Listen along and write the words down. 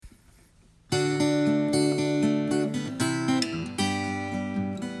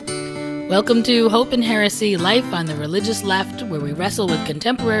Welcome to Hope and Heresy, Life on the Religious Left, where we wrestle with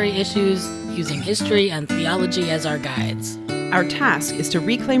contemporary issues using history and theology as our guides. Our task is to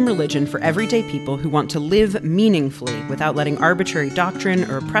reclaim religion for everyday people who want to live meaningfully without letting arbitrary doctrine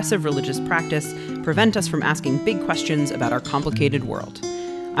or oppressive religious practice prevent us from asking big questions about our complicated world.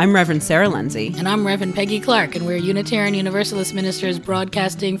 I'm Reverend Sarah Lindsay. And I'm Reverend Peggy Clark, and we're Unitarian Universalist ministers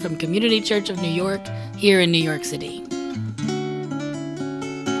broadcasting from Community Church of New York, here in New York City.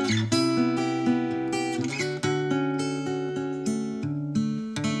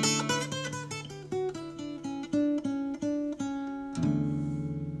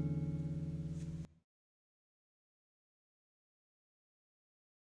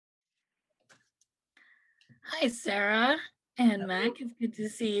 Hi, Sarah and Mac. It's good to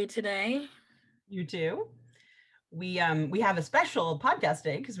see you today. You too. We have a special podcast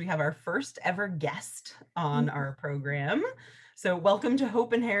day because we have our first ever guest on our program. So welcome to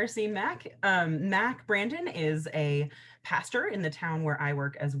Hope and Heresy, Mac. Mac Brandon is a pastor in the town where I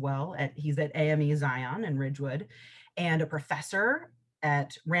work as well. He's at AME Zion in Ridgewood, and a professor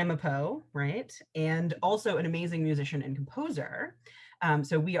at Ramapo, right? And also an amazing musician and composer.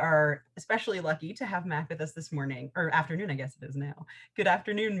 So we are especially lucky to have Mac with us this morning, or afternoon, I guess it is now. Good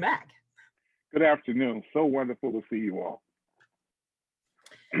afternoon, Mac. Good afternoon. So wonderful to see you all.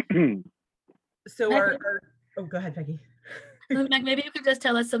 So go ahead, Peggy. Mac, maybe you could just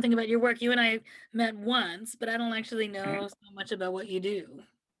tell us something about your work. You and I met once, but I don't actually know so much about what you do.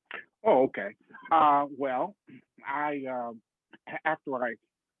 Oh, okay. Well, after I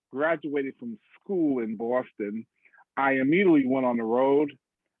graduated from school in Boston, I immediately went on the road,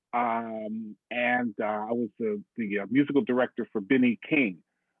 and I was the musical director for Benny King,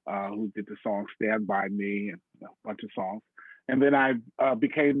 who did the song "Stand by Me" and a bunch of songs. And then I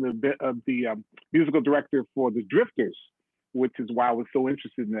became the musical director for the Drifters, which is why I was so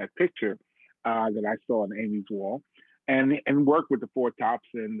interested in that picture that I saw on Amy's wall, and worked with the Four Tops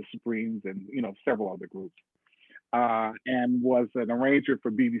and the Supremes and several other groups, and was an arranger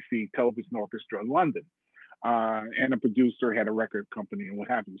for BBC Television Orchestra in London, and a producer, had a record company and what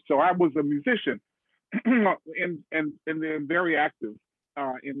have you. So I was a musician and then very active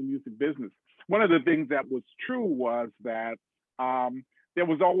in the music business. One of the things that was true was that there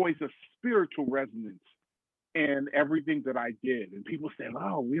was always a spiritual resonance in everything that I did. And people said,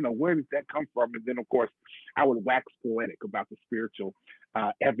 oh, where did that come from? And then, of course, I would wax poetic about the spiritual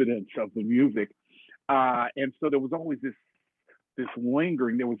evidence of the music. And so there was always this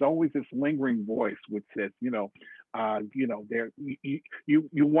lingering voice which says, you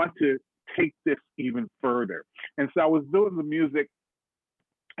want to take this even further. And so I was doing the music,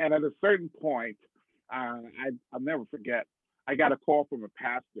 and at a certain point, I'll never forget, I got a call from a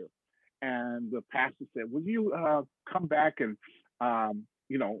pastor, and the pastor said, will you come back and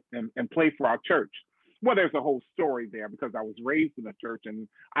play for our church? Well, there's a whole story there, because I was raised in a church and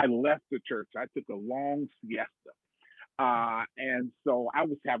I left the church. I took a long siesta. And so I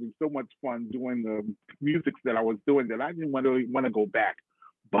was having so much fun doing the music that I was doing that I didn't really want to go back.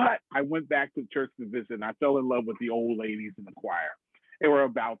 But I went back to the church to visit, and I fell in love with the old ladies in the choir. There were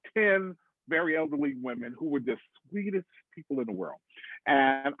about 10 very elderly women who were the sweetest people in the world.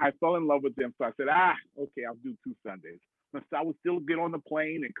 And I fell in love with them. So I said, okay, I'll do 2 Sundays. So I would still get on the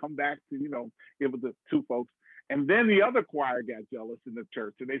plane and come back to, give it to 2 folks. And then the other choir got jealous in the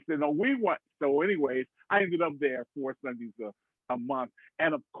church, and they said, no, we want. So anyways, I ended up there 4 Sundays a month.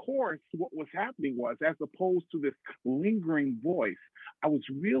 And of course, what was happening was, as opposed to this lingering voice, I was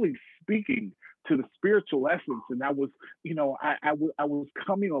really speaking to the spiritual essence. And I was, I was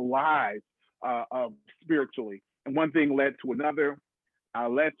coming alive spiritually. And one thing led to another,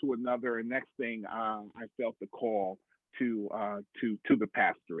 and next thing, I felt the call to the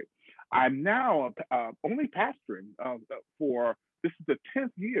pastorate. I'm now only pastoring for, this is the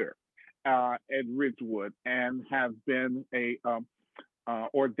 10th year at Ridgewood, and have been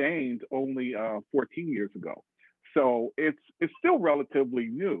ordained only 14 years ago. So it's still relatively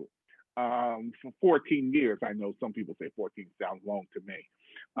new. For 14 years, I know some people say 14 sounds long to me,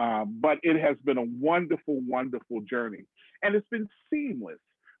 but it has been a wonderful, wonderful journey, and it's been seamless,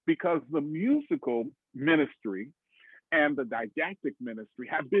 because the musical ministry and the didactic ministry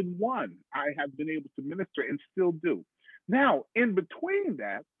have been one. I have been able to minister and still do. Now, in between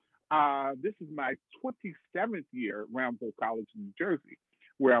that, this is my 27th year at Ramapo College in New Jersey,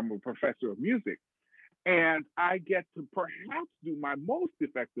 where I'm a professor of music. And I get to perhaps do my most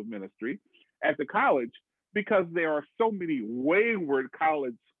effective ministry at the college, because there are so many wayward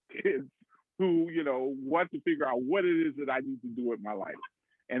college kids who, want to figure out what it is that I need to do with my life.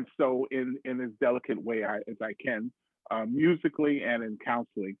 And so in as delicate way as I can, musically and in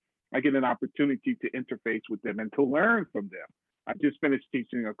counseling, I get an opportunity to interface with them and to learn from them. I just finished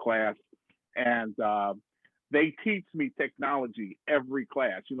teaching a class, and they teach me technology every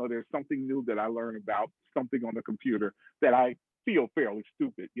class. You know, there's something new that I learn about, something on the computer that I feel fairly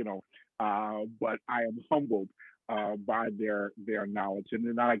stupid, but I am humbled by their knowledge, and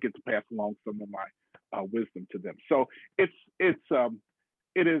then I get to pass along some of my wisdom to them. So it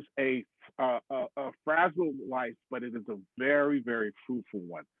is a frazzled life, but it is a very, very fruitful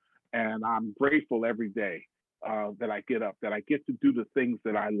one. And I'm grateful every day that I get up, that I get to do the things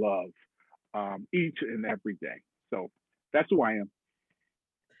that I love each and every day. So that's who I am.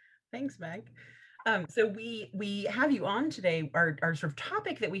 Thanks, Meg. So we have you on today. Our sort of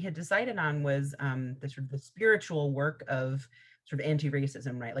topic that we had decided on was the sort of the spiritual work of sort of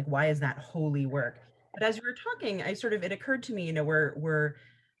anti-racism, right? Like, why is that holy work? But as you were talking, it occurred to me, we're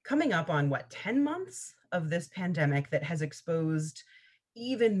coming up on 10 months of this pandemic that has exposed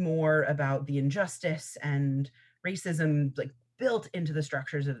even more about the injustice and racism like built into the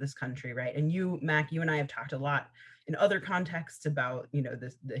structures of this country, right? And you, Mac, you and I have talked a lot in other contexts about,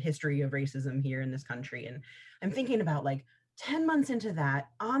 the history of racism here in this country. And I'm thinking about 10 months into that,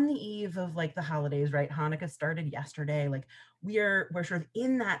 on the eve of the holidays, right? Hanukkah started yesterday. We're sort of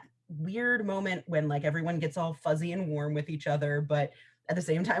in that weird moment when everyone gets all fuzzy and warm with each other, but at the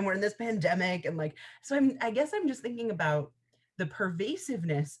same time we're in this pandemic. And so I guess I'm just thinking about the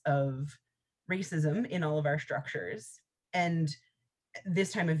pervasiveness of racism in all of our structures, and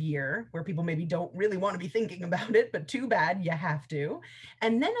this time of year where people maybe don't really want to be thinking about it, but too bad you have to.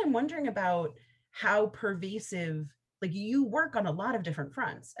 And then I'm wondering about how pervasive, you work on a lot of different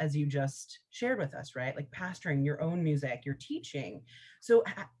fronts, as you just shared with us, right? Like pastoring your own music, your teaching. So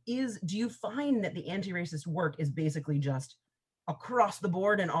do you find that the anti-racist work is basically just across the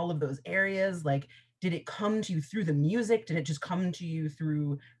board in all of those areas? Did it come to you through the music? Did it just come to you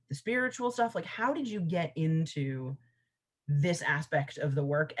through the spiritual stuff? How did you get into this aspect of the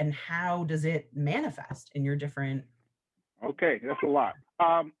work, and how does it manifest in your different? Okay, that's a lot.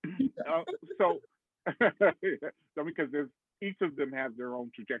 So because each of them have their own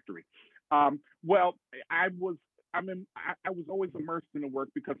trajectory. Well, I was always immersed in the work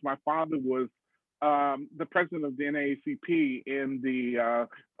because my father was the president of the NAACP in the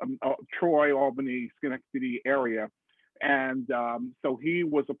Troy, Albany, Schenectady area, and so he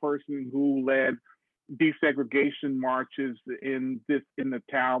was a person who led desegregation marches in the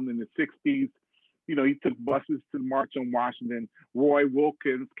town in the 60s. He took buses to the March on Washington. Roy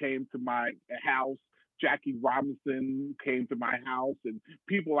Wilkins came to my house. Jackie Robinson came to my house, and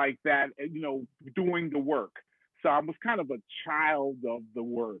people like that, doing the work. So I was kind of a child of the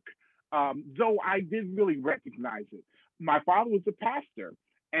work, though I didn't really recognize it. My father was a pastor,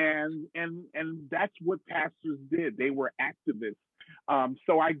 and that's what pastors did. They were activists.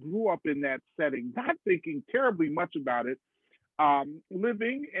 So I grew up in that setting, not thinking terribly much about it,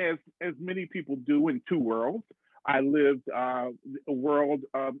 living as many people do in two worlds. I lived a world,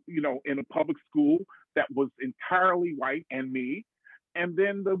 in a public school that was entirely white and me, and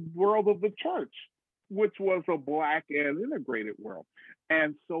then the world of the church, which was a Black and integrated world.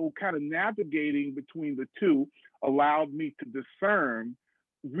 And so kind of navigating between the two allowed me to discern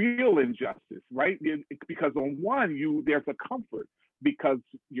real injustice, right? Because on one, there's a comfort because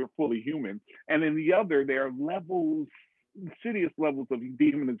you're fully human. And in the other, there are levels, insidious levels of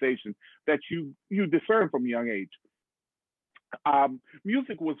dehumanization that you discern from a young age.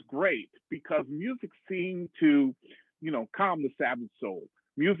 Music was great because music seemed to, calm the savage soul.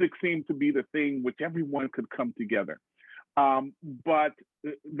 Music seemed to be the thing which everyone could come together. But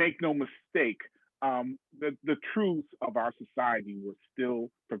make no mistake, the truths of our society were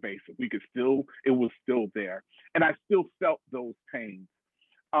still pervasive. It was still there. And I still felt those pains.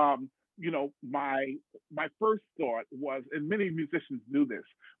 My first thought was, and many musicians do this,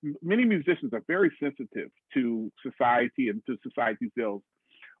 many musicians are very sensitive to society and to society's ills,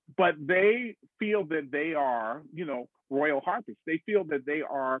 but they feel that they are, royal harpists. They feel that they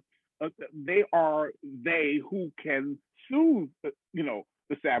are they who can soothe,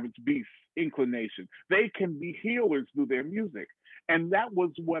 the savage beast's inclination. They can be healers through their music. And that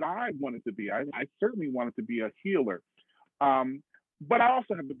was what I wanted to be. I certainly wanted to be a healer. But I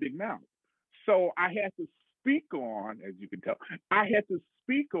also have a big mouth. So I had to speak on, as you can tell,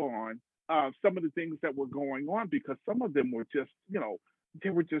 some of the things that were going on because some of them were just, they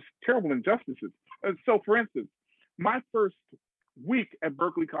were just terrible injustices. So for instance, my first week at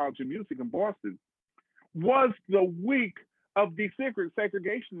Berklee College of Music in Boston was the week of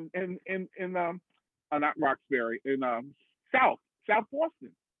desegregation in not Roxbury, in South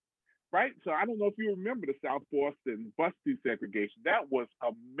Boston. right? So I don't know if you remember the South Boston bus desegregation. That was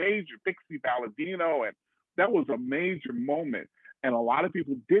a major Pixie Palladino, and that was a major moment. And a lot of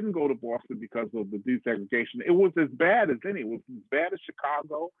people didn't go to Boston because of the desegregation. It was as bad as any. It was as bad as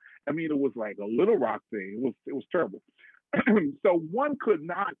Chicago. I mean, it was like a Little Rock thing. It was terrible. So one could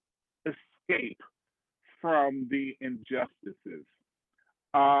not escape from the injustices.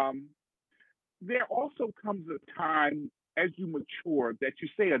 Um, there also comes a time as you mature that you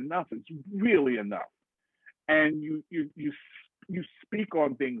say enough is really enough, and you speak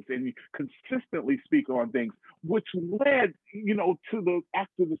on things and you consistently speak on things, which led to the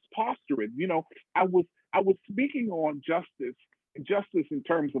activist pastorate. I was speaking on justice in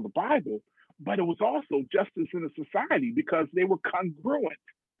terms of the Bible, but it was also justice in the society because they were congruent,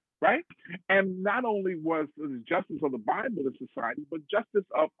 right? And not only was the justice of the Bible in society, but justice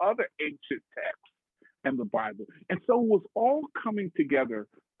of other ancient texts and the Bible. And so it was all coming together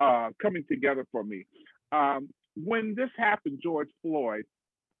for me. When this happened, George Floyd,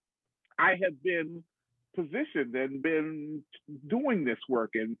 I had been positioned and been doing this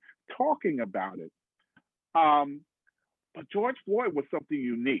work and talking about it. But George Floyd was something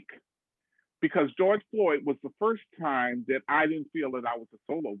unique because George Floyd was the first time that I didn't feel that I was a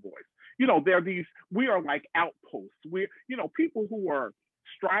solo voice. We are like outposts. People who are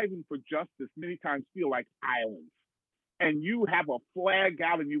striving for justice many times feel like islands. And you have a flag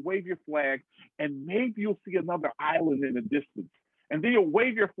out and you wave your flag, and maybe you'll see another island in the distance. And then you'll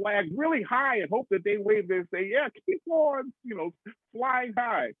wave your flag really high and hope that they wave there and say, yeah, keep on, flying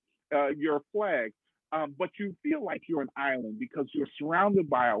high your flag. But you feel like you're an island because you're surrounded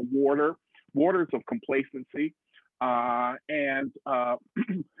by a waters of complacency, and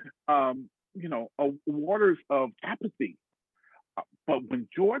waters of apathy. But when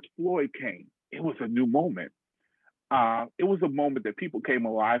George Floyd came, it was a new moment. It was a moment that people came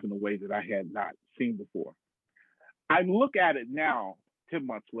alive in a way that I had not seen before. I look at it now, 10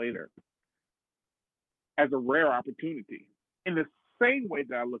 months later, as a rare opportunity, in the same way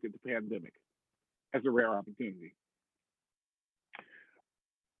that I look at the pandemic as a rare opportunity.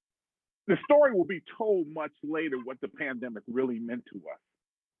 The story will be told much later what the pandemic really meant to us.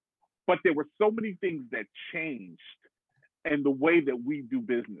 But there were so many things that changed in the way that we do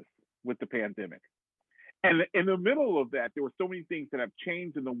business with the pandemic. And in the middle of that, there were so many things that have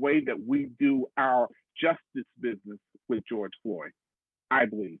changed in the way that we do our justice business with George Floyd, I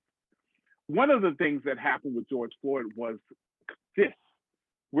believe. One of the things that happened with George Floyd was this.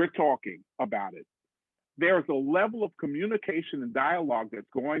 We're talking about it. There's a level of communication and dialogue that's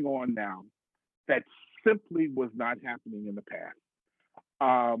going on now that simply was not happening in the past.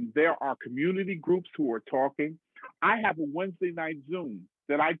 There are community groups who are talking. I have a Wednesday night Zoom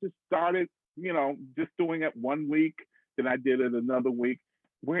that I just started, just doing it 1 week, then I did it another week.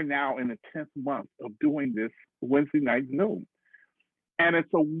 We're now in the 10th month of doing this Wednesday night Zoom. And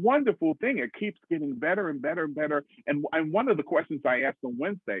it's a wonderful thing. It keeps getting better and better and better. And one of the questions I asked on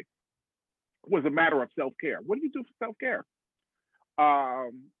Wednesday was a matter of self-care. What do you do for self-care?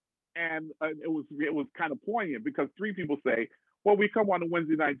 And it was kind of poignant because 3 people say, well, we come on a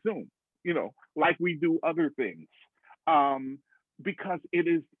Wednesday night Zoom, like we do other things. Because it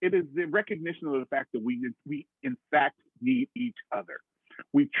is the recognition of the fact that we in fact need each other.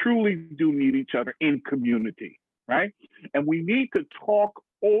 We truly do need each other in community, right? And we need to talk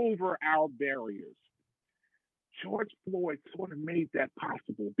over our barriers. George Floyd sort of made that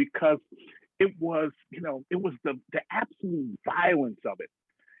possible because it was the absolute violence of it,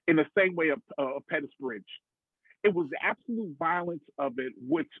 in the same way of Pettus Bridge. It was the absolute violence of it,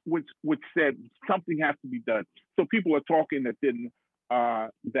 which said something has to be done. So people are talking that didn't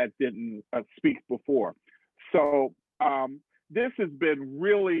speak before. So this has been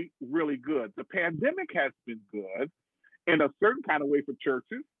really, really good. The pandemic has been good in a certain kind of way for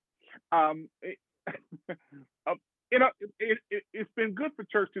churches. It's been good for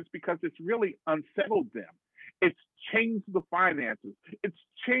churches because it's really unsettled them. It's changed the finances. It's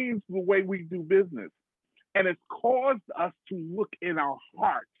changed the way we do business. And it's caused us to look in our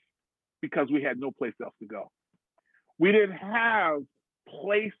hearts because we had no place else to go. We didn't have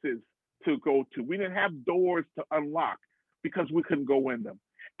places to go to. We didn't have doors to unlock because we couldn't go in them.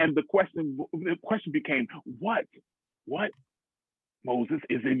 And the question became, what, Moses,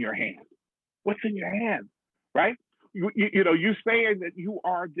 is in your hand? What's in your hand, right? You saying that you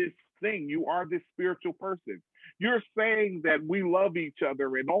are this thing, you are this spiritual person. You're saying that we love each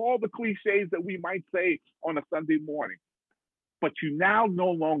other and all the cliches that we might say on a Sunday morning, but you now no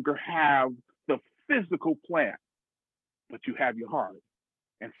longer have the physical plant, but you have your heart.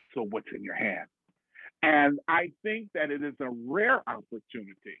 And so what's in your hand? And I think that it is a rare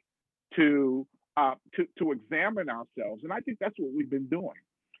opportunity to examine ourselves. And I think that's what we've been doing.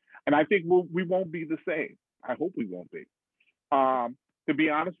 And I think we won't be the same. I hope we won't be. To be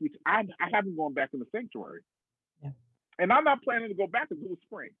honest with you, I haven't gone back in the sanctuary. Yeah. And I'm not planning to go back until the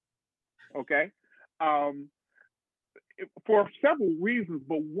spring. Okay. For several reasons,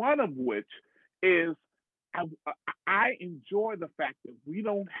 but one of which is I enjoy the fact that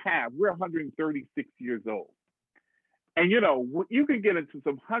we're 136 years old. And, you can get into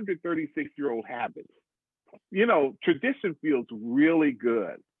some 136-year-old habits. Tradition feels really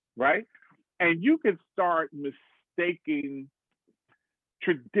good, right? And you can start mistaking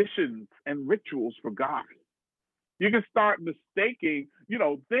traditions and rituals for God. You can start mistaking,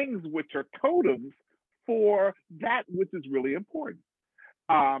 things which are totems for that which is really important.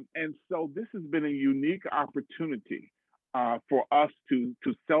 And so this has been a unique opportunity for us to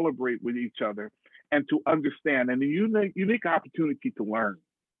celebrate with each other and to understand, and a unique opportunity to learn.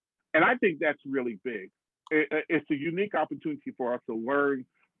 And I think that's really big. It's a unique opportunity for us to learn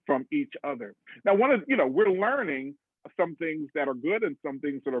from each other. Now, we're learning some things that are good and some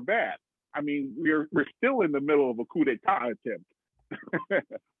things that are bad. I mean, we're still in the middle of a coup d'etat attempt.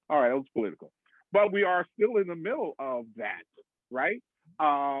 All right, that was political. But we are still in the middle of that, right?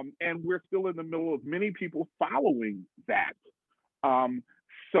 And we're still in the middle of many people following that.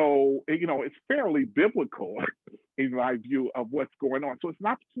 So, it's fairly biblical in my view of what's going on. So it's an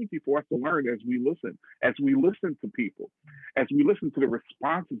opportunity for us to learn as we listen to people, as we listen to the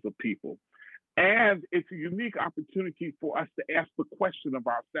responses of people. And it's a unique opportunity for us to ask the question of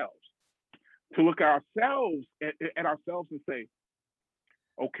ourselves, to look at ourselves and say,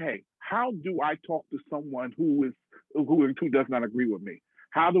 okay, how do I talk to someone who does not agree with me?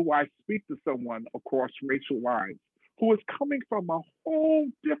 How do I speak to someone across racial lines who is coming from a whole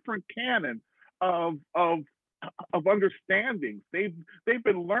different canon of understandings? They've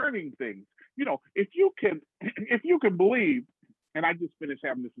been learning things. If you can believe, and I just finished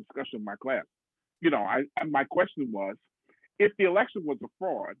having this discussion in my class. My question was, if the election was a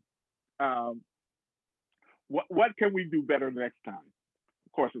fraud, what can we do better next time?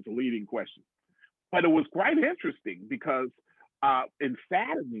 Of course, it's a leading question, but it was quite interesting because and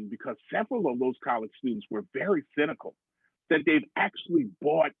saddening because several of those college students were very cynical that they've actually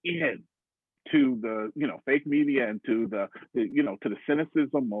bought in to the fake media and to the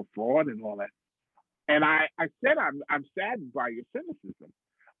cynicism of fraud and all that. And I said I'm saddened by your cynicism,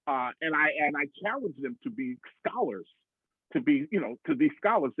 and I challenged them to be scholars, to be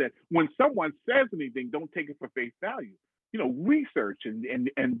scholars that when someone says anything, don't take it for face value. Research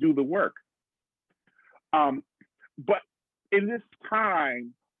and do the work. But in this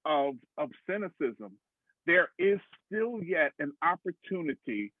time of cynicism, there is still yet an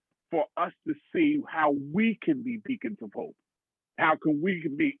opportunity for us to see how we can be beacons of hope. How can we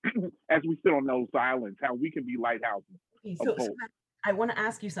be, as we sit on those islands, how we can be lighthouses of hope. I want to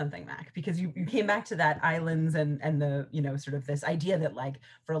ask you something, Mac, because you came back to that islands and the, sort of this idea that like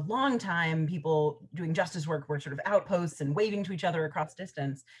for a long time, people doing justice work were sort of outposts and waving to each other across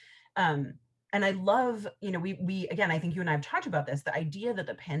distance. And I love, we again, I think you and I have talked about this, the idea that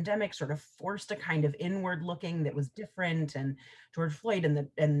the pandemic sort of forced a kind of inward looking that was different, and George Floyd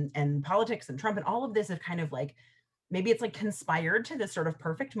and politics and Trump and all of this is kind of like, maybe it's like conspired to this sort of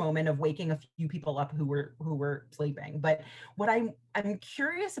perfect moment of waking a few people up who were sleeping. But what I'm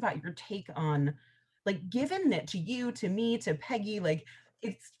curious about your take on, like, given that to you, to me, to Peggy, like,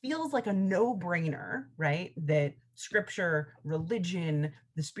 it feels like a no-brainer, right? That scripture, religion,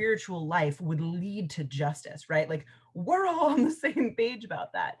 the spiritual life would lead to justice, right? Like, we're all on the same page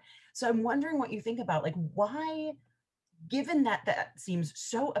about that. So I'm wondering what you think about, like, why, given that that seems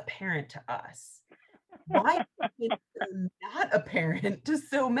so apparent to us, why is it not apparent to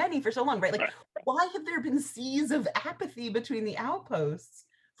so many for so long, right? Like, why have there been seas of apathy between the outposts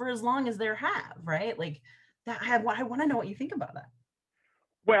for as long as there have, right? Like, that I want to know what you think about that.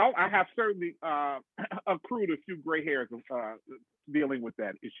 Well, I have certainly accrued a few gray hairs dealing with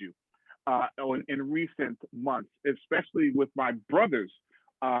that issue in recent months, especially with my brothers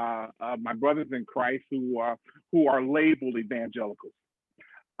in Christ who are labeled evangelicals.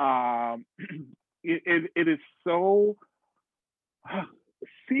 It is so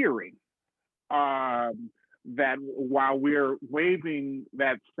searing that while we're waving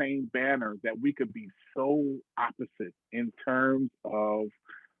that same banner, that we could be so opposite in terms of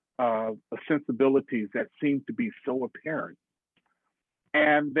sensibilities that seem to be so apparent,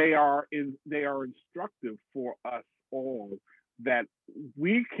 and they are instructive for us all, that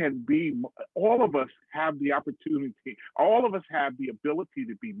we can be, all of us have the opportunity, all of us have the ability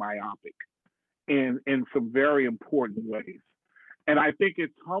to be myopic in some very important ways. And I think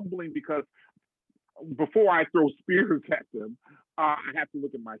it's humbling because before I throw spears at them, I have to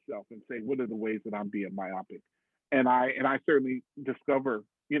look at myself and say, what are the ways that I'm being myopic? And I certainly discover,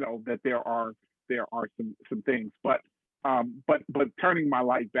 that there are some things, but turning my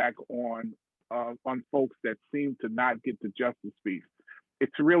light back on folks that seem to not get the justice piece,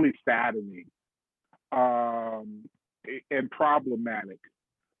 it's really saddening, and problematic,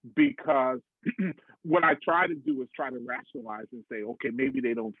 because what I try to do is try to rationalize and say, okay, maybe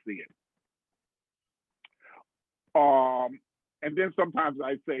they don't see it. And then sometimes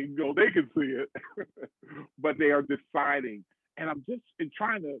I say, they can see it, but they are deciding. And I'm just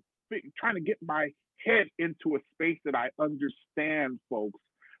trying to get my head into a space that I understand folks,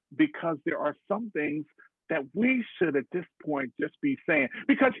 because there are some things that we should at this point just be saying.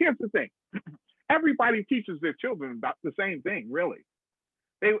 Because here's the thing, everybody teaches their children about the same thing, really.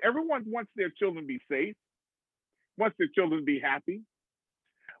 Everyone wants their children to be safe, wants their children to be happy,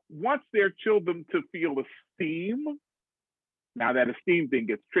 wants their children to feel esteem. Now that esteem thing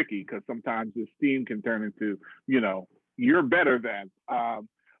gets tricky, because sometimes esteem can turn into, you're better than.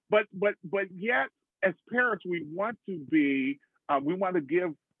 But yet, as parents, we want to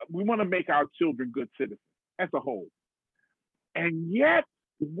make our children good citizens as a whole. And yet,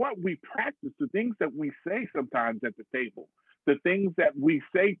 what we practice, the things that we say sometimes at the table, the things that we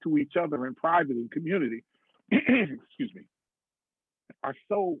say to each other in private and community, excuse me, are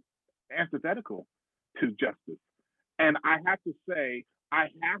so antithetical to justice. And I have to say, I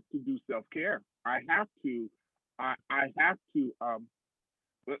have to do self-care. I have to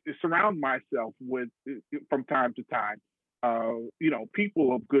surround myself with, from time to time,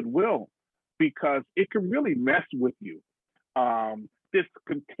 people of goodwill, because it can really mess with you. This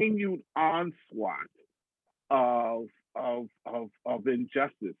continued onslaught of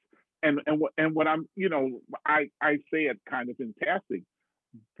injustice, and what I'm, I say it kind of in passing,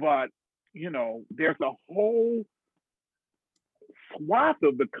 but there's a whole swath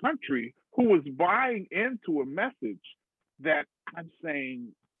of the country who is buying into a message that I'm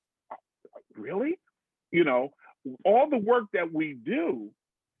saying, really? All the work that we do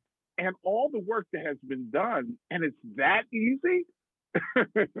and all the work that has been done, and it's that easy? I'm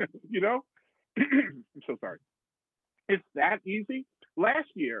so sorry. It's that easy?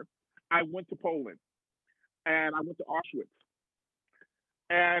 Last year, I went to Poland and I went to Auschwitz.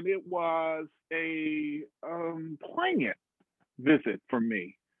 And it was a poignant visit for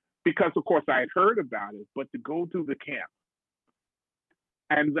me, because of course I had heard about it, but to go to the camp.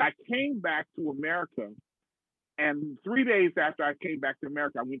 And I came back to America, and 3 days after I came back to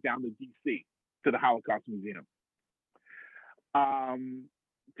America, I went down to DC to the Holocaust Museum,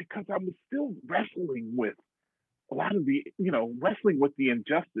 because I was still wrestling with a lot of the, wrestling with the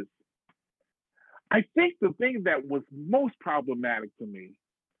injustice. I think the thing that was most problematic to me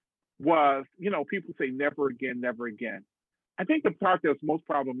was, people say never again, never again. I think the part that was most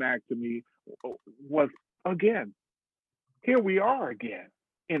problematic to me was, again, here we are again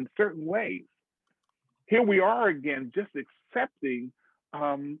in certain ways. Here we are again, just accepting,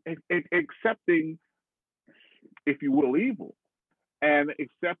 if you will, evil, and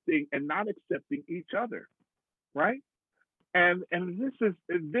accepting and not accepting each other, right? And this is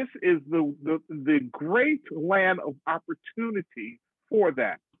the great land of opportunity for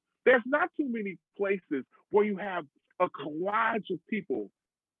that. There's not too many places where you have a collage of people,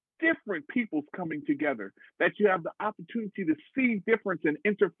 different peoples coming together, that you have the opportunity to see difference and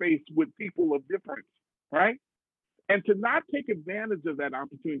interface with people of difference, right? And to not take advantage of that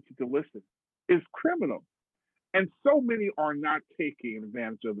opportunity to listen is criminal. And so many are not taking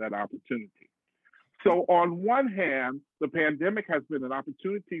advantage of that opportunity. So on one hand, the pandemic has been an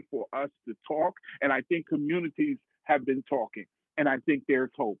opportunity for us to talk, and I think communities have been talking, and I think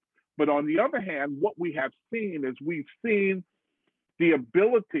there's hope. But on the other hand, what we have seen is we've seen the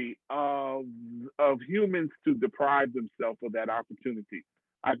ability of humans to deprive themselves of that opportunity.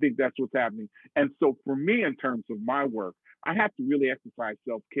 I think that's what's happening. And so for me, in terms of my work, I have to really exercise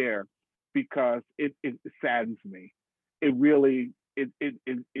self-care, because it saddens me. It really, it's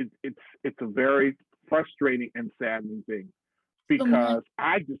a very frustrating and saddening thing, because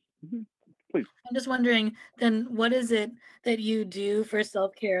please. I'm just wondering, then, what is it that you do for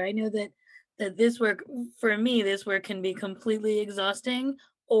self-care? I know that this work, for me, this work can be completely exhausting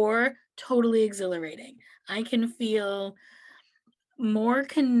or totally exhilarating. I can feel more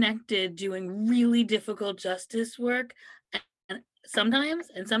connected doing really difficult justice work, and sometimes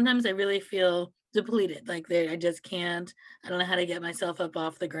I really feel depleted, like I just can't, I don't know how to get myself up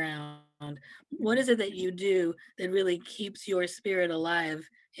off the ground. What is it that you do that really keeps your spirit alive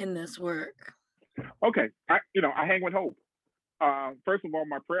in this work? Okay, I hang with hope. First of all,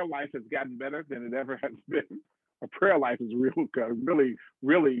 my prayer life has gotten better than it ever has been. My prayer life is really,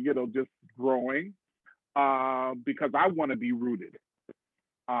 really, just growing because I want to be rooted.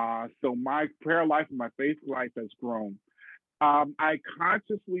 So my prayer life and my faith life has grown. I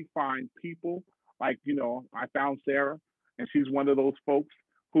consciously find people like, I found Sarah, and she's one of those folks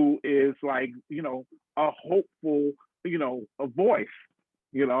who is like, a hopeful, a voice,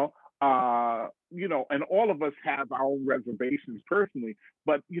 you know, and all of us have our own reservations personally,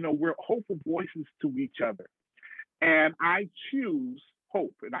 but, we're hopeful voices to each other. And I choose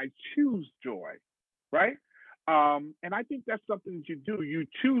hope and I choose joy, right? And I think that's something that you do. You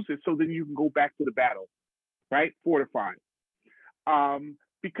choose it so then you can go back to the battle, right? Fortified.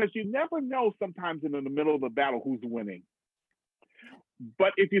 Because you never know sometimes in the middle of the battle who's winning.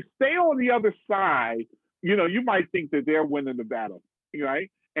 But if you stay on the other side, you might think that they're winning the battle,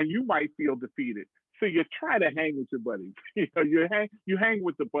 right? And you might feel defeated. So you try to hang with your buddies. You hang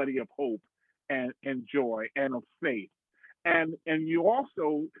with the buddy of hope and joy and of faith. And you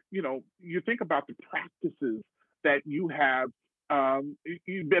also, you think about the practices that you have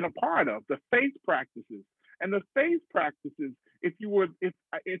you've been a part of, the faith practices. And the faith practices,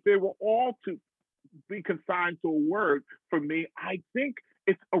 if they were all to be consigned to a word, for me, I think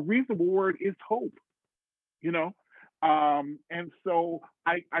it's a reasonable word is hope, and so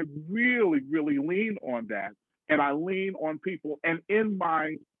I really, really lean on that. And I lean on people. And in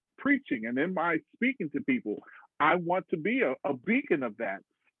my preaching and in my speaking to people, I want to be a beacon of that.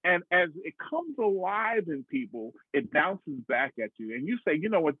 And as it comes alive in people, it bounces back at you. And you say, you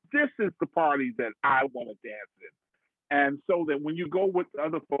know what, this is the party that I want to dance in. And so that when you go with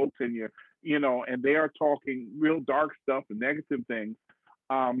other folks and and they are talking real dark stuff and negative things,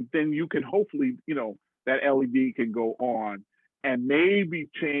 then you can hopefully, that LED can go on and maybe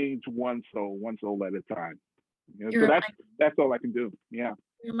change one soul at a time. So that's all I can do. Yeah.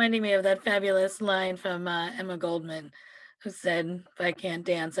 You're reminding me of that fabulous line from Emma Goldman, who said, "If I can't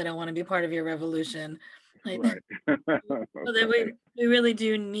dance, I don't want to be part of your revolution." Right. So that we really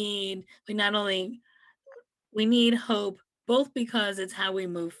do need, we need hope, both because it's how we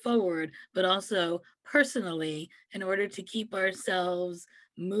move forward, but also personally, in order to keep ourselves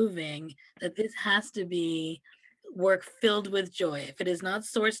moving, that this has to be work filled with joy. If it is not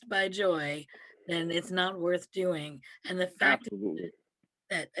sourced by joy, then it's not worth doing. And the fact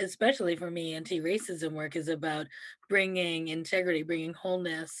that, especially for me, anti-racism work is about bringing integrity, bringing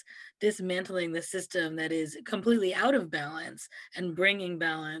wholeness, dismantling the system that is completely out of balance and bringing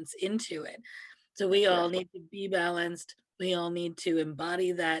balance into it. So we all need to be balanced. We all need to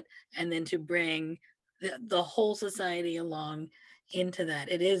embody that, and then to bring the whole society along into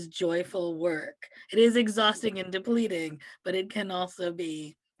that. It is joyful work. It is exhausting and depleting, but it can also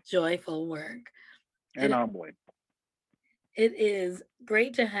be joyful work. And humbling. It is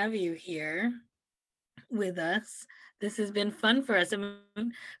great to have you here with us. This has been fun for us. I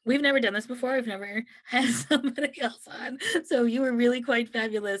mean, we've never done this before. We've never had somebody else on. So you were really quite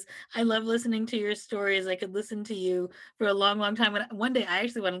fabulous. I love listening to your stories. I could listen to you for a long, long time. One day I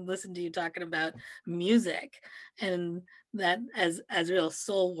actually want to listen to you talking about music and that as real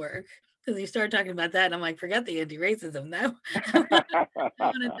soul work. Because you started talking about that, and I'm like, forget the anti-racism now. I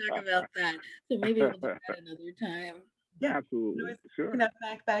want to talk about that. So maybe we'll do that another time. Yeah, absolutely. Sure. We can have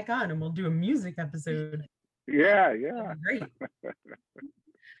Mac back on and we'll do a music episode. Yeah. Great.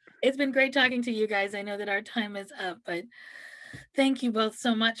 It's been great talking to you guys. I know that our time is up, but thank you both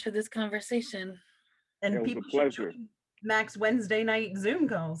so much for this conversation. And people should join Mac's Wednesday night Zoom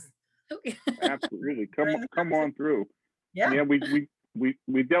calls. Okay. Absolutely. Come on through. Yeah.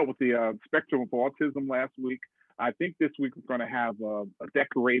 We dealt with the spectrum of autism last week. I think this week we're going to have a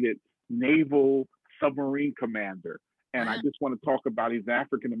decorated naval submarine commander. And I just want to talk about, he's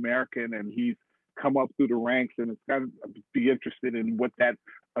African American and he's come up through the ranks, and it's kind of be interested in what that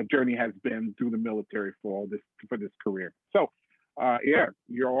journey has been through the military for this career. So,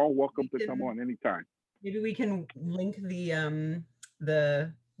 you're all welcome to come on anytime. Maybe we can link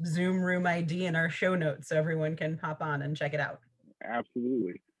the Zoom room ID in our show notes so everyone can pop on and check it out.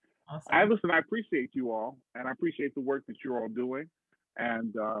 Absolutely. Awesome. I appreciate you all, and I appreciate the work that you're all doing.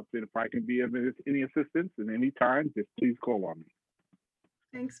 And if I can be of any assistance at any time, just please call on me.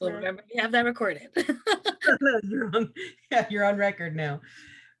 Thanks. Well, remember, you have that recorded. You're on record now.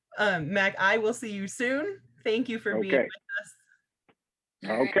 Mac, I will see you soon. Thank you for being with us.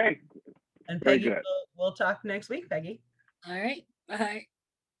 Okay. And Peggy, we'll talk next week, Peggy. All right. Bye.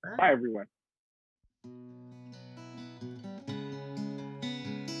 Bye, everyone.